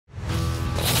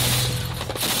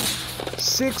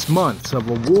6 months of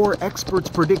a war experts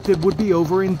predicted would be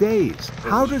over in days.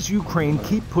 How does Ukraine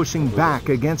keep pushing back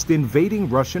against invading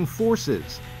Russian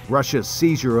forces? Russia's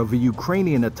seizure of a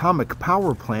Ukrainian atomic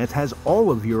power plant has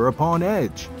all of Europe on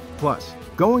edge. Plus,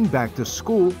 going back to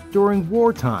school during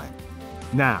wartime.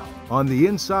 Now, on the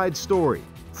Inside Story,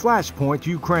 Flashpoint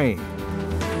Ukraine.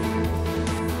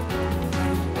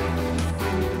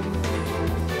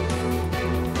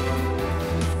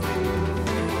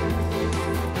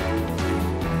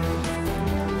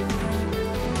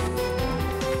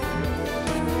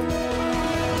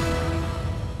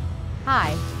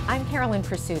 Hi, I'm Carolyn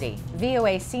Presutti,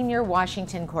 VOA Senior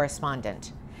Washington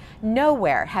Correspondent.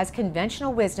 Nowhere has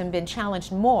conventional wisdom been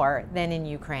challenged more than in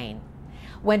Ukraine.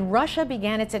 When Russia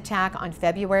began its attack on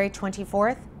February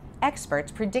 24th,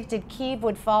 experts predicted Kyiv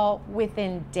would fall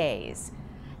within days.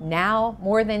 Now,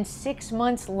 more than 6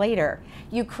 months later,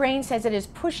 Ukraine says it is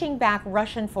pushing back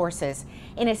Russian forces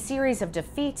in a series of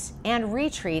defeats and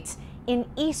retreats in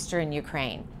eastern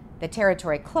Ukraine, the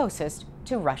territory closest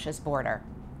to Russia's border.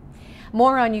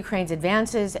 More on Ukraine's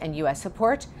advances and U.S.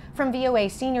 support from VOA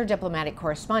Senior Diplomatic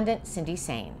Correspondent Cindy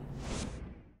Sain.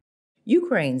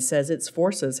 Ukraine says its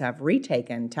forces have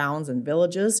retaken towns and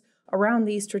villages around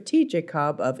the strategic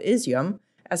hub of Izium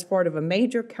as part of a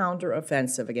major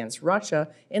counteroffensive against Russia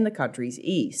in the country's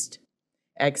east.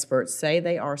 Experts say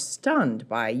they are stunned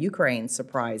by Ukraine's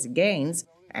surprise gains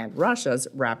and Russia's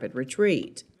rapid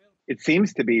retreat. It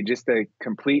seems to be just a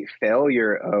complete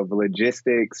failure of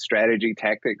logistics, strategy,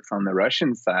 tactics on the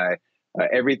Russian side.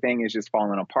 Everything is just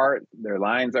falling apart. Their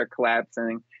lines are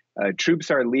collapsing.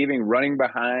 Troops are leaving, running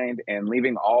behind, and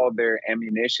leaving all of their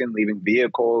ammunition, leaving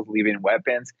vehicles, leaving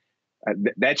weapons.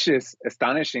 That's just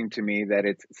astonishing to me that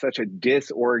it's such a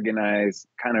disorganized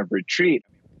kind of retreat.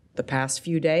 The past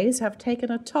few days have taken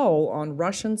a toll on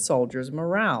Russian soldiers'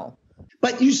 morale.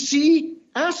 But you see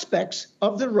aspects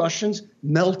of the Russians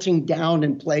melting down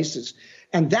in places.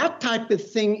 And that type of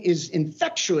thing is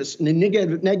infectious in a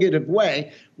negative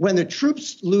way when the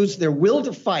troops lose their will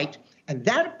to fight. And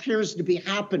that appears to be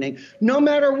happening no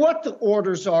matter what the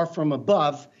orders are from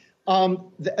above.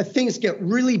 Things get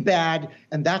really bad.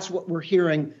 And that's what we're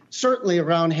hearing, certainly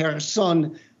around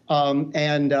Kherson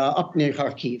and up near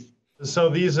Kharkiv. So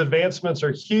these advancements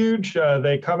are huge.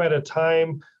 They come at a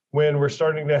time when we're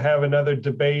starting to have another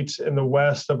debate in the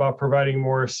West about providing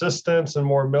more assistance and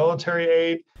more military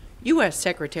aid. U.S.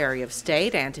 Secretary of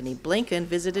State Antony Blinken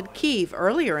visited Kyiv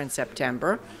earlier in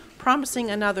September,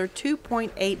 promising another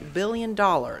 $2.8 billion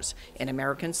in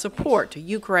American support to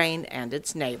Ukraine and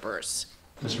its neighbors.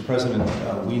 Mr. President,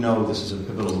 we know this is a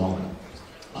pivotal moment.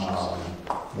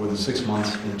 More than 6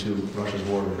 months into Russia's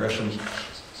war of aggression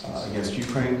against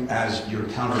Ukraine, as your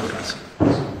counteroffensive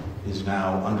is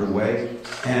now underway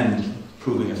and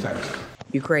proving effective.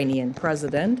 Ukrainian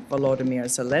President Volodymyr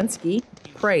Zelensky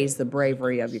praised the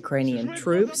bravery of Ukrainian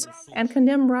troops and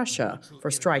condemned Russia for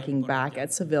striking back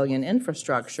at civilian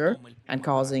infrastructure and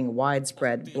causing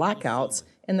widespread blackouts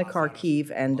in the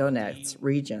Kharkiv and Donetsk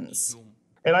regions.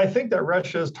 And I think that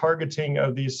Russia's targeting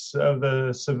of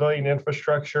the civilian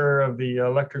infrastructure, of the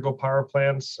electrical power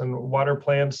plants and water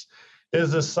plants,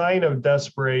 is a sign of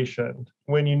desperation.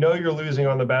 When you know you're losing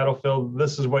on the battlefield,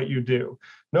 this is what you do.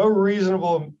 No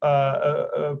reasonable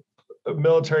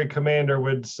military commander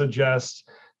would suggest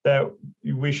that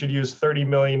we should use $30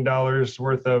 million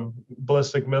worth of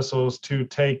ballistic missiles to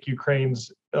take Ukraine's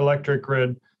electric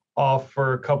grid off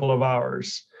for a couple of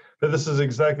hours. But this is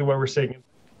exactly what we're seeing.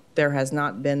 There has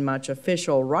not been much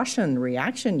official Russian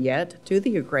reaction yet to the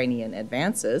Ukrainian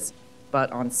advances,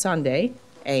 but on Sunday,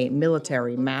 a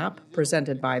military map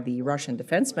presented by the Russian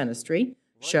Defense Ministry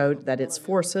showed that its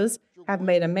forces have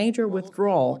made a major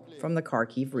withdrawal from the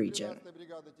Kharkiv region.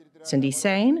 Cindy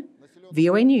Sain,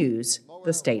 VOA News,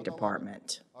 the State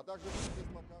Department.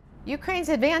 Ukraine's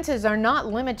advances are not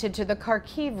limited to the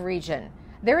Kharkiv region.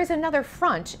 There is another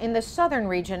front in the southern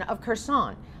region of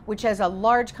Kherson, which has a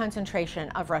large concentration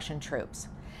of Russian troops.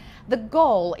 The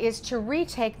goal is to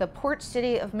retake the port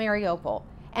city of Mariupol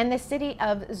and the city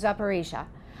of Zaporizhzhia,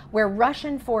 where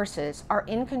Russian forces are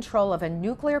in control of a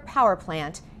nuclear power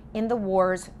plant in the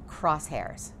war's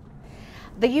crosshairs.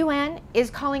 The UN is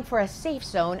calling for a safe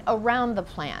zone around the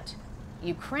plant.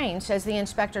 Ukraine says the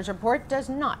inspector's report does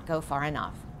not go far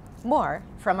enough. More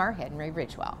from our Henry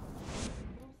Ridgewell.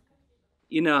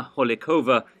 Ina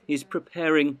Holikova is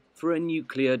preparing for a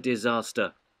nuclear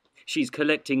disaster. She's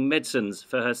collecting medicines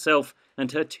for herself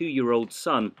and her 2-year-old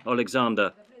son,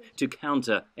 Alexander, to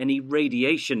counter any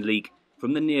radiation leak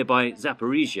from the nearby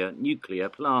Zaporizhzhia nuclear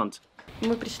plant.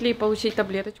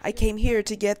 I came here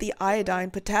to get the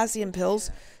iodine potassium pills,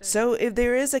 so if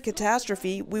there is a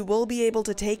catastrophe, we will be able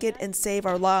to take it and save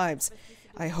our lives.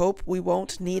 I hope we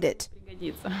won't need it.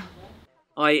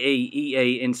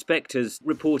 IAEA inspectors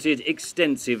reported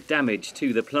extensive damage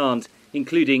to the plant,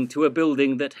 including to a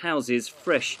building that houses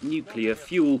fresh nuclear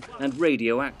fuel and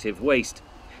radioactive waste.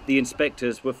 The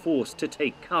inspectors were forced to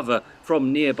take cover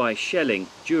from nearby shelling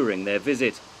during their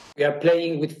visit. We are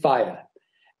playing with fire,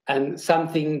 and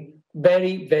something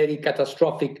very, very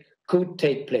catastrophic could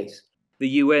take place.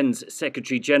 The UN's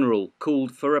Secretary-General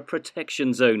called for a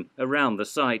protection zone around the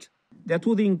site. That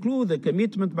would include a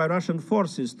commitment by Russian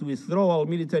forces to withdraw all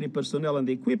military personnel and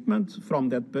equipment from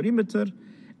that perimeter,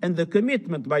 and the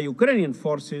commitment by Ukrainian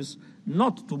forces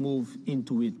not to move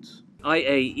into it.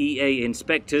 IAEA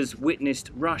inspectors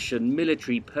witnessed Russian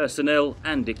military personnel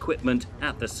and equipment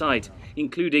at the site,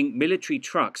 including military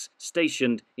trucks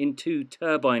stationed in 2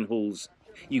 turbine halls.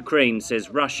 Ukraine says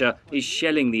Russia is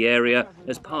shelling the area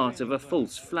as part of a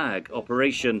false flag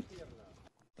operation.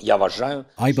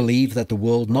 I believe that the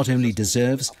world not only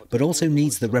deserves, but also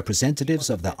needs the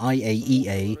representatives of the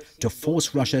IAEA to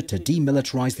force Russia to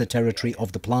demilitarize the territory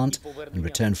of the plant and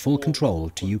return full control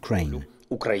to Ukraine.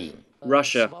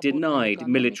 Russia denied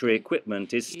military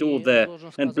equipment is stored there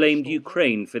and blamed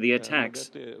Ukraine for the attacks.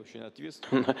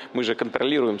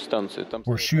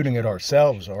 We're shooting it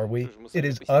ourselves, are we? It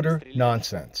is utter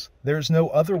nonsense. There's no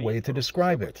other way to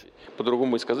describe it.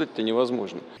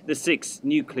 The 6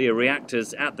 nuclear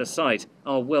reactors at the site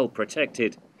are well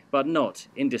protected, but not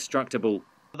indestructible.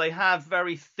 They have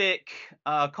very thick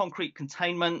concrete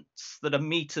containments that are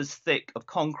meters thick of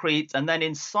concrete, and then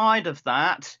inside of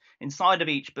that, inside of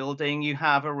each building, you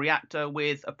have a reactor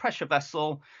with a pressure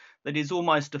vessel that is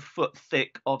almost a foot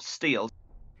thick of steel.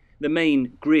 The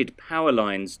main grid power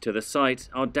lines to the site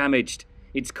are damaged.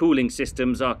 Its cooling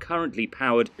systems are currently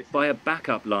powered by a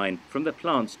backup line from the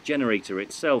plant's generator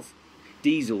itself.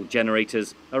 Diesel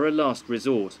generators are a last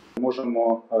resort.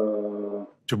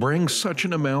 To bring such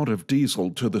an amount of diesel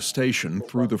to the station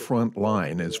through the front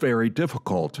line is very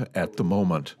difficult at the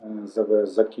moment.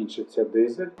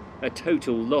 A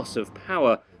total loss of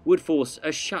power would force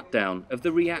a shutdown of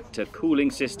the reactor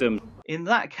cooling system. In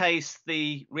that case,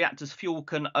 the reactor's fuel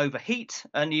can overheat,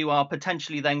 and you are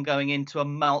potentially then going into a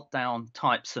meltdown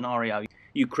type scenario.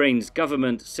 Ukraine's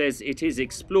government says it is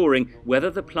exploring whether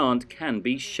the plant can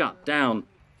be shut down.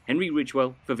 Henry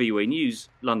Ridgewell for VOA News,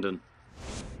 London.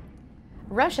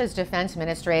 Russia's defense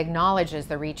ministry acknowledges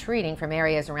the retreating from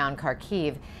areas around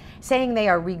Kharkiv, saying they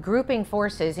are regrouping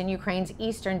forces in Ukraine's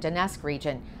eastern Donetsk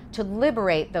region to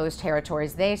liberate those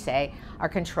territories they say are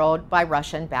controlled by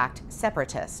Russian-backed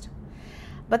separatists.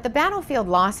 But the battlefield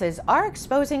losses are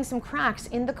exposing some cracks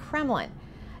in the Kremlin.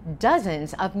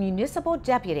 Dozens of municipal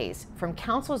deputies from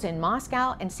councils in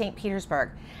Moscow and St.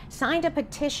 Petersburg signed a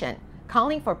petition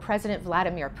calling for President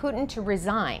Vladimir Putin to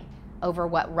resign over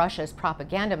what Russia's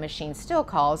propaganda machine still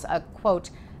calls a, quote,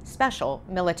 special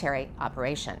military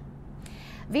operation.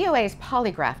 VOA's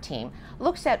polygraph team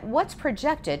looks at what's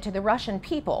projected to the Russian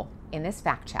people in this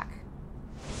fact check.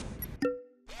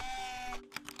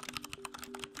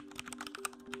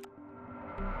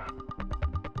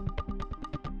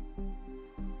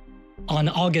 On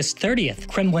August 30th,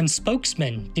 Kremlin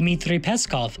spokesman Dmitry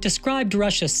Peskov described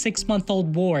Russia's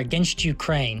 6-month-old war against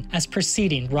Ukraine as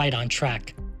proceeding right on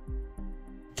track.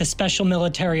 The special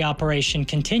military operation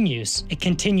continues. It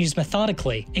continues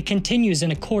methodically. It continues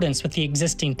in accordance with the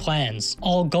existing plans.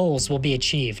 All goals will be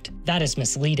achieved. That is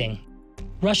misleading.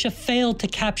 Russia failed to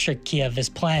capture Kiev as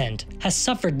planned, has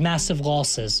suffered massive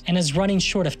losses, and is running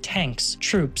short of tanks,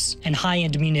 troops, and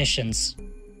high-end munitions.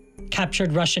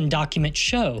 Captured Russian documents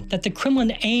show that the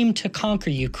Kremlin aimed to conquer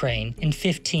Ukraine in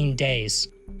 15 days.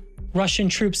 Russian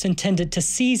troops intended to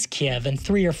seize Kiev in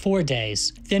 3 or 4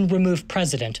 days, then remove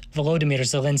President Volodymyr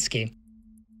Zelensky.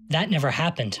 That never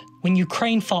happened. When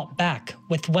Ukraine fought back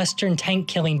with Western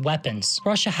tank-killing weapons,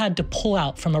 Russia had to pull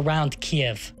out from around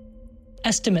Kiev.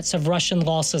 Estimates of Russian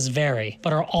losses vary,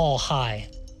 but are all high.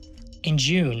 In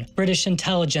June, British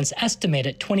intelligence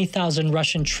estimated 20,000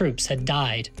 Russian troops had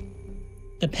died.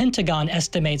 The Pentagon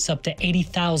estimates up to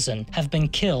 80,000 have been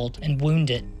killed and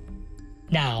wounded.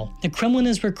 Now, the Kremlin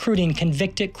is recruiting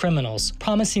convicted criminals,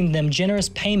 promising them generous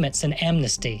payments and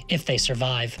amnesty if they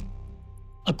survive.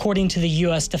 According to the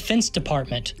U.S. Defense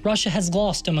Department, Russia has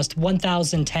lost almost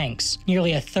 1,000 tanks,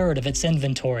 nearly a third of its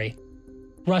inventory.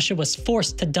 Russia was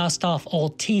forced to dust off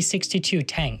old T-62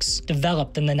 tanks,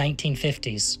 developed in the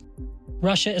 1950s.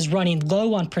 Russia is running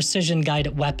low on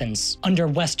precision-guided weapons. Under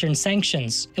Western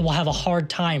sanctions, it will have a hard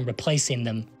time replacing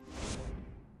them.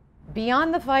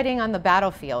 Beyond the fighting on the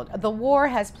battlefield, the war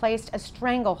has placed a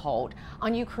stranglehold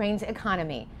on Ukraine's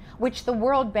economy, which the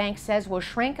World Bank says will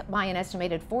shrink by an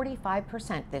estimated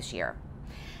 45% this year.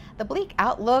 The bleak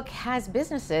outlook has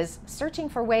businesses searching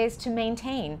for ways to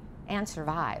maintain and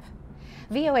survive.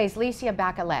 VOA's Licia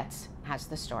Bakalets has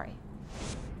the story.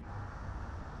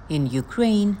 In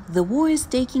Ukraine, the war is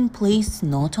taking place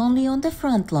not only on the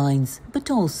front lines, but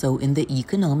also in the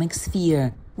economic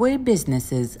sphere, where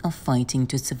businesses are fighting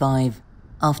to survive.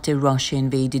 After Russia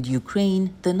invaded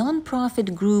Ukraine, the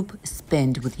non-profit group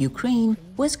Spend with Ukraine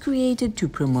was created to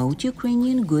promote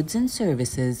Ukrainian goods and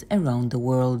services around the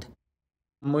world.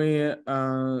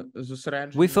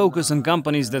 We focus on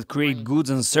companies that create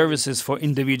goods and services for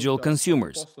individual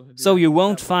consumers. So you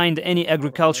won't find any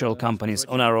agricultural companies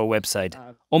on our website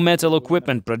or metal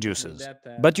equipment producers,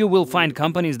 but you will find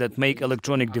companies that make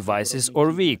electronic devices or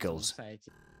vehicles.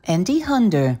 Andy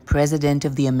Hunter, president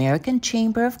of the American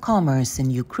Chamber of Commerce in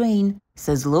Ukraine,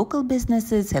 says local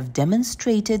businesses have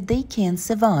demonstrated they can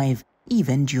survive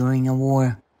even during a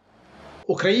war.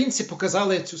 Ukrainians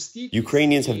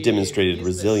have demonstrated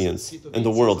resilience, and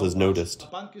the world has noticed.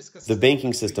 The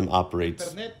banking system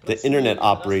operates. The internet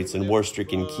operates in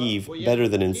war-stricken Kyiv better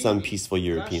than in some peaceful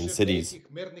European cities.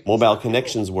 Mobile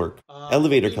connections work.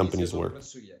 Elevator companies work.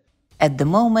 At the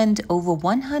moment, over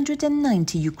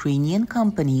 190 Ukrainian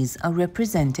companies are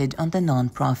represented on the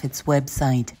non-profit's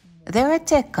website. There are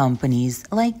tech companies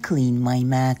like Clean My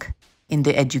Mac. In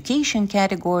the education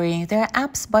category, there are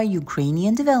apps by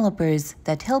Ukrainian developers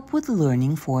that help with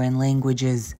learning foreign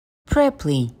languages.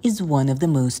 Preply is one of the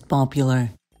most popular.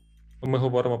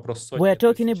 We're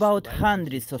talking about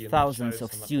hundreds of thousands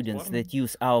of students that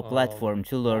use our platform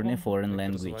to learn a foreign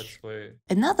language.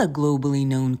 Another globally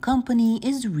known company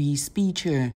is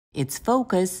Respeecher. Its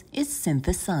focus is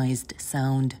synthesized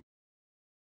sound.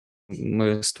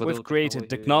 We've created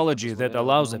technology that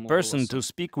allows a person to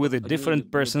speak with a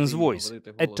different person's voice,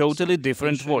 a totally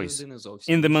different voice.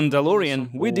 In The Mandalorian,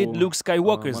 we did Luke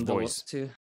Skywalker's voice.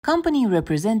 Company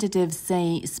representatives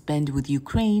say Spend with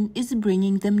Ukraine is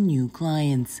bringing them new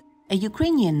clients. A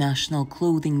Ukrainian national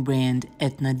clothing brand,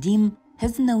 Etnadim,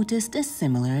 has noticed a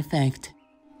similar effect.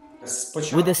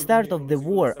 With the start of the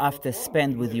war, after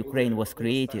Spend with Ukraine was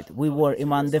created, we were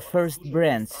among the first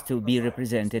brands to be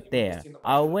represented there.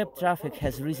 Our web traffic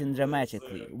has risen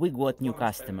dramatically. We got new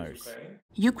customers.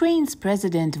 Ukraine's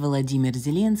President Volodymyr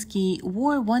Zelensky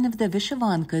wore one of the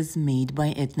vyshyvankas made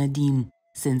by Etnadim.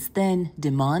 Since then,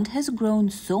 demand has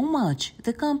grown so much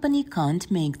the company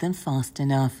can't make them fast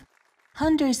enough.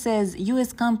 Hunter says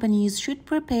U.S. companies should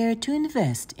prepare to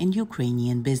invest in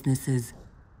Ukrainian businesses.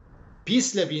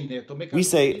 We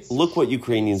say, look what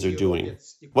Ukrainians are doing,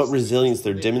 what resilience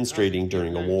they're demonstrating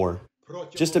during a war.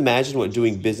 Just imagine what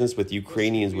doing business with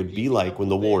Ukrainians would be like when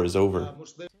the war is over.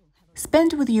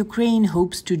 Spend with Ukraine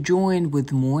hopes to join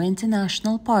with more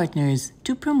international partners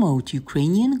to promote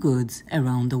Ukrainian goods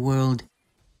around the world.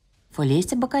 For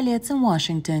Licia Bakalets in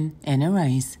Washington, Anna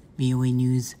Rice, VOA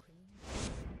News.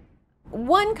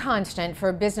 One constant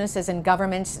for businesses and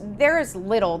governments, there is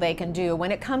little they can do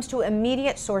when it comes to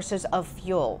immediate sources of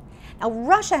fuel. Now,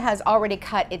 Russia has already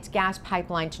cut its gas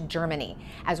pipeline to Germany,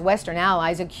 as Western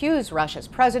allies accuse Russia's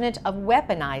president of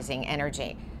weaponizing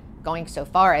energy, going so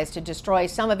far as to destroy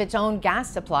some of its own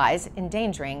gas supplies,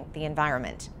 endangering the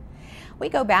environment. We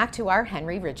go back to our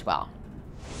Henry Ridgewell.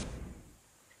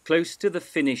 Close to the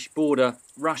Finnish border,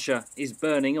 Russia is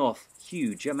burning off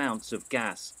huge amounts of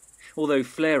gas. Although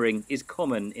flaring is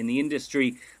common in the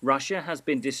industry, Russia has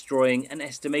been destroying an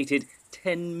estimated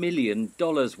 $10 million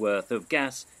worth of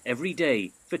gas every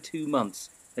day for 2 months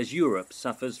as Europe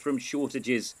suffers from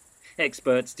shortages.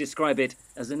 Experts describe it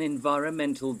as an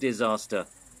environmental disaster.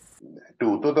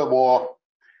 Due to the war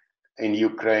in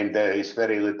Ukraine, there is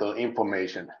very little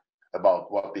information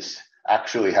about what is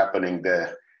actually happening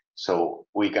there. So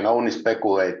we can only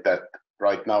speculate that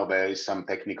right now there is some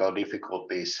technical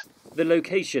difficulties. The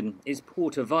location is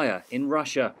Portovaya in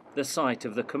Russia, the site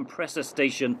of the compressor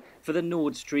station for the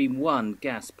Nord Stream 1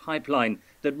 gas pipeline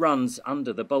that runs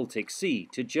under the Baltic Sea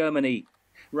to Germany.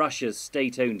 Russia's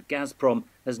state-owned Gazprom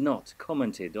has not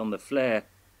commented on the flare.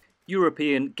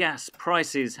 European gas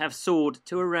prices have soared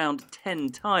to around 10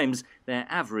 times their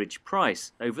average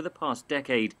price over the past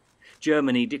decade.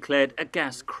 Germany declared a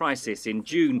gas crisis in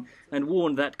June and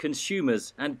warned that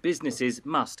consumers and businesses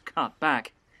must cut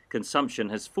back. Consumption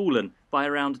has fallen by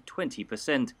around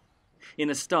 20%. In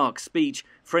a stark speech,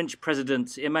 French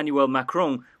President Emmanuel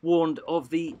Macron warned of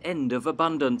the end of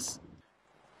abundance.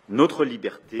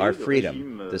 Our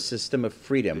freedom, the system of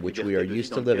freedom which we are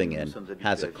used to living in,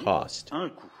 has a cost.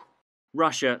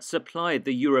 Russia supplied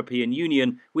the European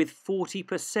Union with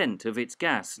 40% of its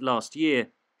gas last year.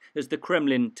 As the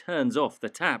Kremlin turns off the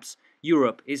taps,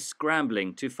 Europe is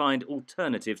scrambling to find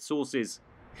alternative sources.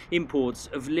 Imports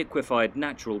of liquefied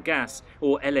natural gas,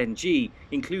 or LNG,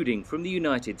 including from the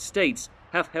United States,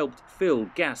 have helped fill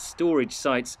gas storage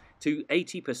sites to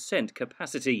 80%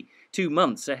 capacity, 2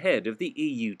 months ahead of the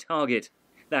EU target.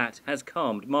 That has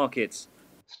calmed markets.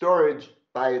 Storage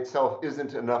by itself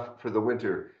isn't enough for the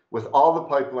winter. With all the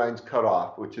pipelines cut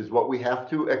off, which is what we have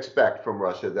to expect from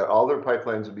Russia, that all their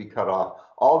pipelines will be cut off,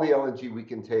 all the LNG we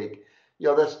can take,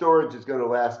 that storage is going to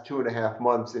last 2.5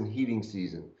 months in heating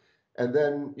season. And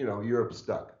then, Europe's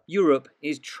stuck. Europe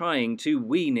is trying to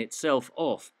wean itself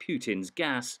off Putin's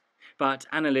gas, but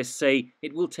analysts say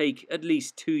it will take at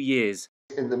least 2 years.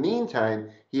 In the meantime,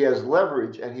 he has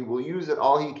leverage and he will use it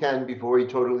all he can before he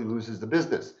totally loses the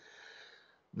business.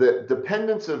 The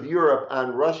dependence of Europe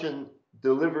on Russian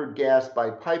delivered gas by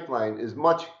pipeline is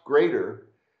much greater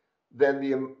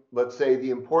than let's say,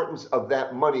 the importance of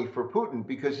that money for Putin,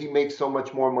 because he makes so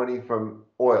much more money from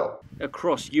oil.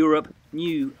 Across Europe,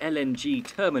 new LNG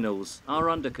terminals are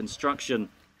under construction.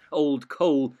 Old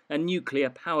coal and nuclear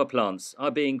power plants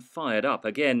are being fired up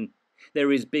again.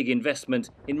 There is big investment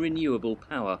in renewable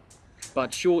power.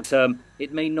 But short term,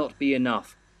 it may not be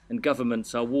enough, and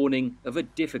governments are warning of a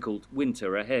difficult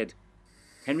winter ahead.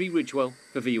 Henry Ridgewell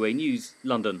for VOA News,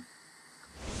 London.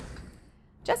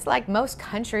 Just like most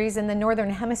countries in the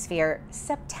Northern Hemisphere,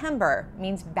 September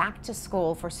means back to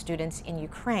school for students in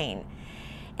Ukraine.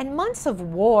 And months of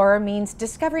war means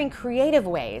discovering creative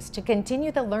ways to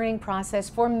continue the learning process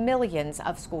for millions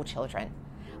of school children.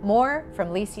 More from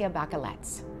Licia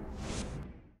Bakalets.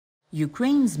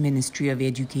 Ukraine's Ministry of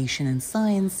Education and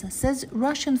Science says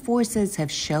Russian forces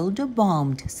have shelled or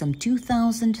bombed some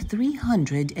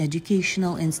 2,300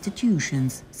 educational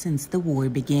institutions since the war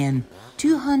began.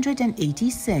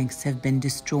 286 have been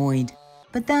destroyed,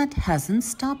 but that hasn't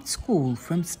stopped school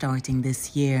from starting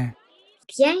this year.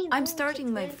 I'm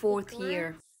starting my 4th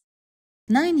year.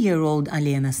 9-year-old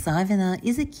Alena Savina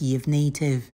is a Kiev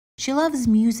native. She loves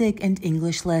music and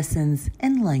English lessons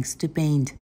and likes to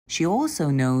paint. She also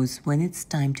knows when it's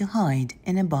time to hide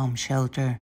in a bomb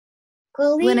shelter.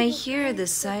 When I hear the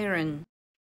siren.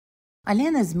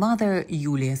 Alena's mother,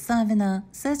 Yulia Savina,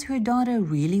 says her daughter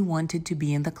really wanted to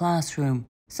be in the classroom,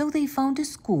 so they found a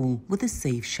school with a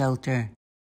safe shelter.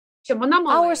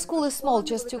 Our school is small,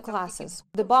 just 2 classes.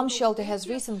 The bomb shelter has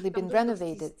recently been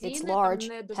renovated. It's large,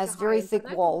 has very thick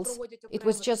walls. It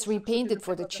was just repainted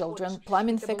for the children.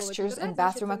 Plumbing fixtures and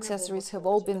bathroom accessories have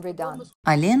all been redone.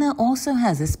 Alena also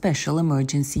has a special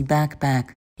emergency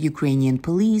backpack. Ukrainian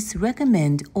police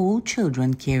recommend all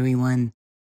children carry one.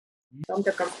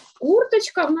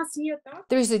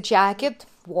 There is a jacket,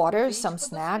 water, some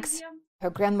snacks.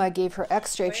 Her grandma gave her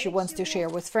extra if she wants to share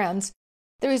with friends.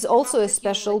 There is also a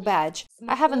special badge.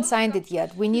 I haven't signed it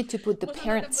yet. We need to put the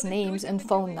parents' names and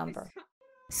phone number.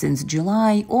 Since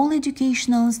July, all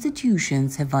educational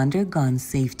institutions have undergone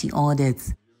safety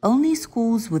audits. Only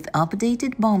schools with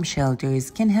updated bomb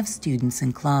shelters can have students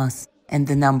in class, and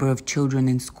the number of children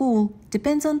in school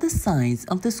depends on the size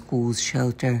of the school's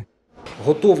shelter.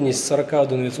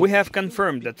 We have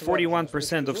confirmed that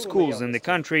 41% of schools in the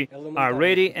country are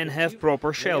ready and have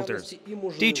proper shelters.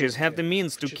 Teachers have the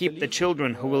means to keep the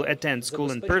children who will attend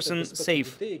school in person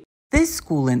safe. This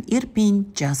school in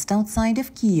Irpin, just outside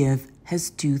of Kiev, has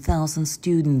 2,000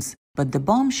 students, but the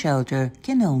bomb shelter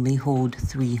can only hold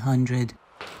 300.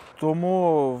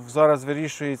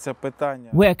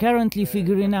 We are currently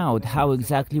figuring out how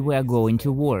exactly we are going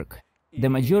to work. The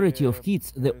majority of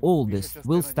kids, the oldest,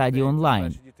 will study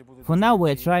online. For now,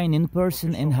 we are trying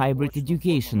in-person and hybrid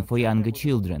education for younger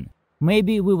children.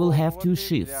 Maybe we will have 2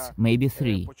 shifts, maybe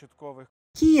 3.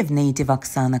 Kiev native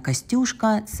Oksana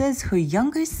Kostyushka says her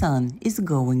younger son is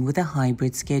going with a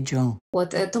hybrid schedule.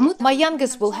 My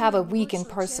youngest will have a week in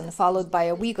person, followed by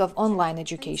a week of online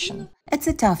education. It's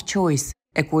a tough choice.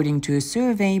 According to a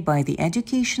survey by the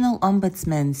educational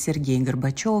ombudsman Sergei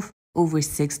Gorbachev, over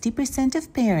 60%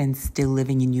 of parents still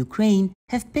living in Ukraine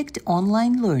have picked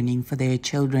online learning for their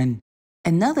children.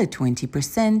 Another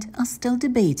 20% are still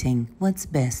debating what's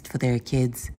best for their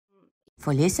kids.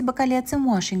 For Licia Bakalets in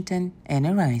Washington,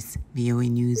 Anna Rice, VOA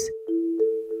News.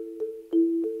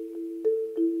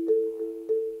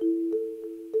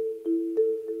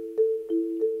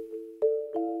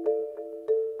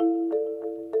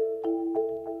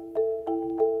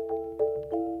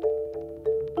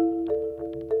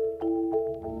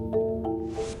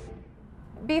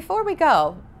 Before we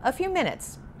go, a few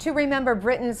minutes to remember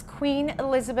Britain's Queen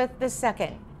Elizabeth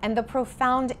II and the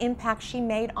profound impact she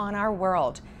made on our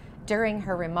world. during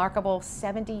her remarkable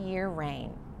 70-year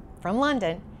reign. From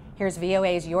London, here's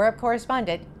VOA's Europe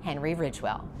correspondent, Henry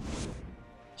Ridgwell.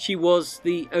 She was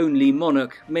the only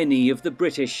monarch many of the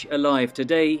British alive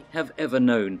today have ever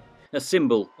known, a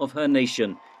symbol of her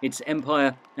nation, its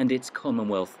empire and its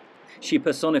Commonwealth. She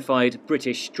personified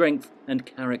British strength and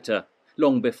character,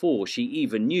 long before she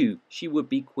even knew she would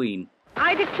be Queen.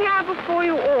 I declare before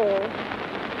you all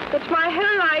that my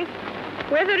whole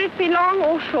life, whether it be long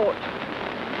or short,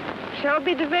 shall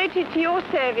be devoted to your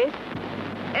service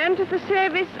and to the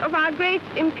service of our great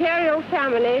imperial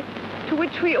family to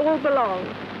which we all belong.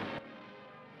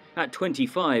 At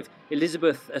 25,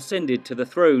 Elizabeth ascended to the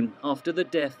throne after the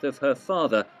death of her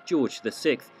father, George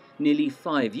VI, nearly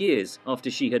 5 years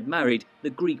after she had married the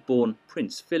Greek-born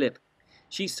Prince Philip.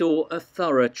 She saw a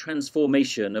thorough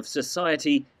transformation of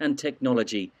society and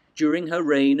technology during her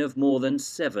reign of more than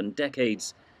 7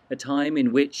 decades, a time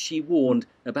in which she warned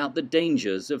about the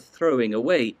dangers of throwing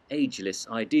away ageless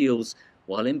ideals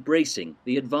while embracing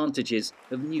the advantages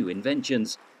of new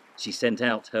inventions. She sent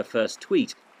out her first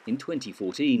tweet in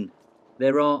 2014.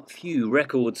 There are few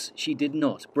records she did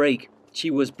not break.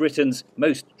 She was Britain's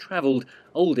most travelled,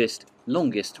 oldest,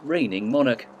 longest reigning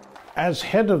monarch. As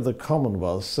head of the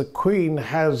Commonwealth, the Queen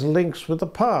has links with the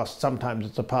past. Sometimes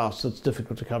it's a past that's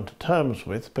difficult to come to terms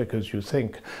with because you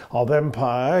think of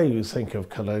empire, you think of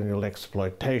colonial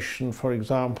exploitation, for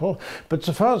example. But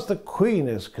so far as the Queen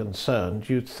is concerned,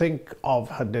 you think of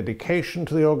her dedication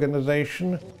to the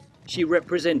organisation. She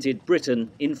represented Britain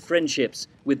in friendships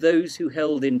with those who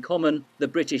held in common the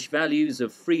British values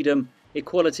of freedom,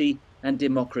 equality and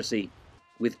democracy.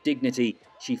 With dignity,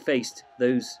 she faced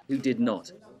those who did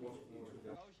not.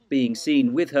 Being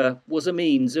seen with her was a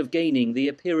means of gaining the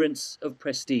appearance of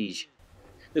prestige.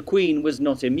 The Queen was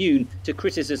not immune to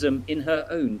criticism in her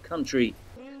own country.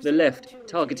 The left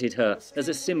targeted her as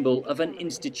a symbol of an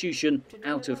institution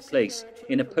out of place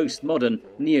in a postmodern,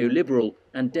 neoliberal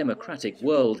and democratic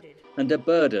world, and a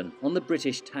burden on the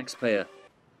British taxpayer.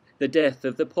 The death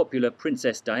of the popular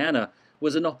Princess Diana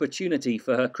was an opportunity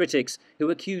for her critics, who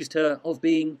accused her of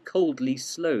being coldly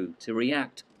slow to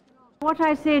react. What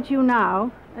I say to you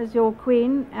now, as your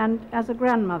Queen and as a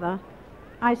grandmother,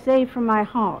 I say from my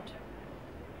heart.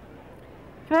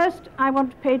 First, I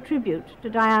want to pay tribute to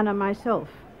Diana myself.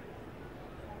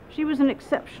 She was an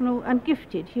exceptional and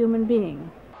gifted human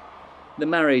being. The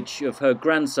marriage of her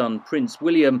grandson, Prince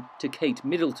William, to Kate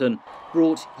Middleton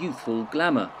brought youthful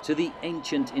glamour to the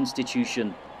ancient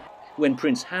institution. When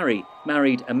Prince Harry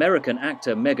married American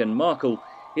actor Meghan Markle,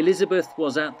 Elizabeth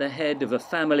was at the head of a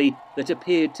family that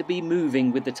appeared to be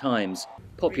moving with the times,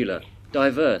 popular,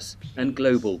 diverse and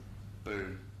global.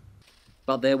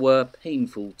 But there were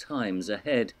painful times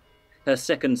ahead. Her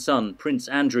second son, Prince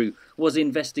Andrew, was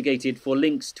investigated for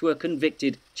links to a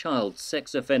convicted child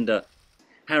sex offender.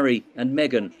 Harry and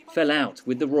Meghan fell out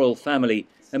with the royal family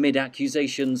amid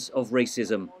accusations of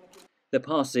racism. The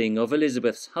passing of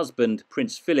Elizabeth's husband,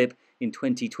 Prince Philip, in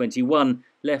 2021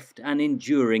 left an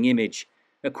enduring image,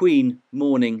 a queen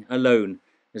mourning alone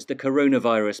as the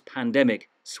coronavirus pandemic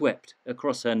swept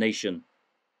across her nation.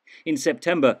 In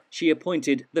September, she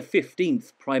appointed the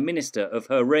 15th Prime Minister of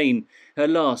her reign, her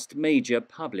last major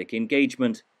public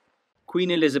engagement.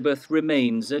 Queen Elizabeth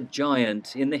remains a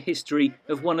giant in the history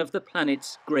of one of the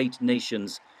planet's great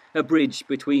nations, a bridge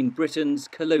between Britain's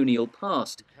colonial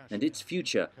past and its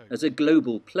future as a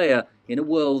global player in a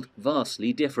world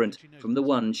vastly different from the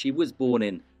one she was born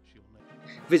in.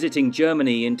 Visiting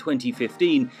Germany in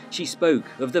 2015, she spoke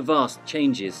of the vast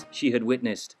changes she had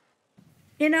witnessed.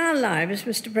 In our lives,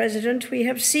 Mr. President, we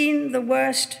have seen the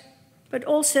worst, but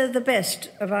also the best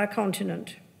of our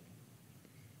continent.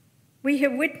 We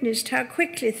have witnessed how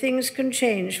quickly things can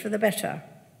change for the better.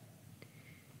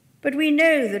 But we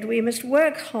know that we must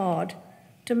work hard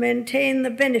to maintain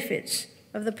the benefits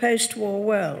of the post-war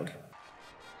world.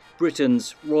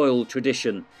 Britain's royal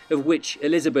tradition, of which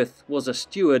Elizabeth was a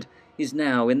steward, is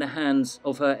now in the hands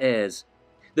of her heirs.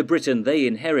 The Britain they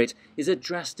inherit is a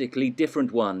drastically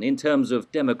different one in terms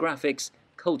of demographics,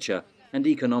 culture and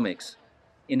economics.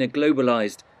 In a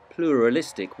globalised,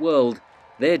 pluralistic world,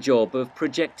 their job of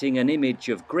projecting an image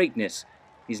of greatness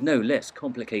is no less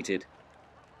complicated.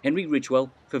 Henry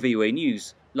Ridgwell for VOA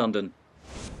News, London.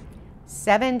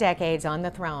 7 decades on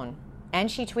the throne, and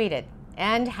she tweeted,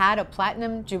 and had a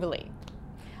platinum jubilee.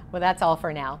 Well, that's all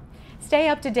for now. Stay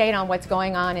up to date on what's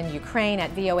going on in Ukraine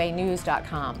at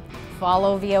voanews.com.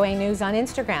 Follow VOA News on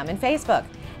Instagram and Facebook,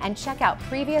 and check out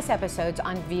previous episodes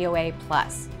on VOA+.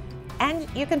 And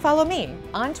you can follow me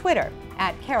on Twitter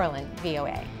at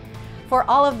CarolynVOA. For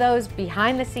all of those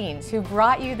behind the scenes who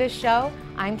brought you this show,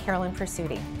 I'm Carolyn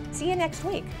Pursuti. See you next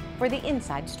week for the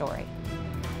Inside Story.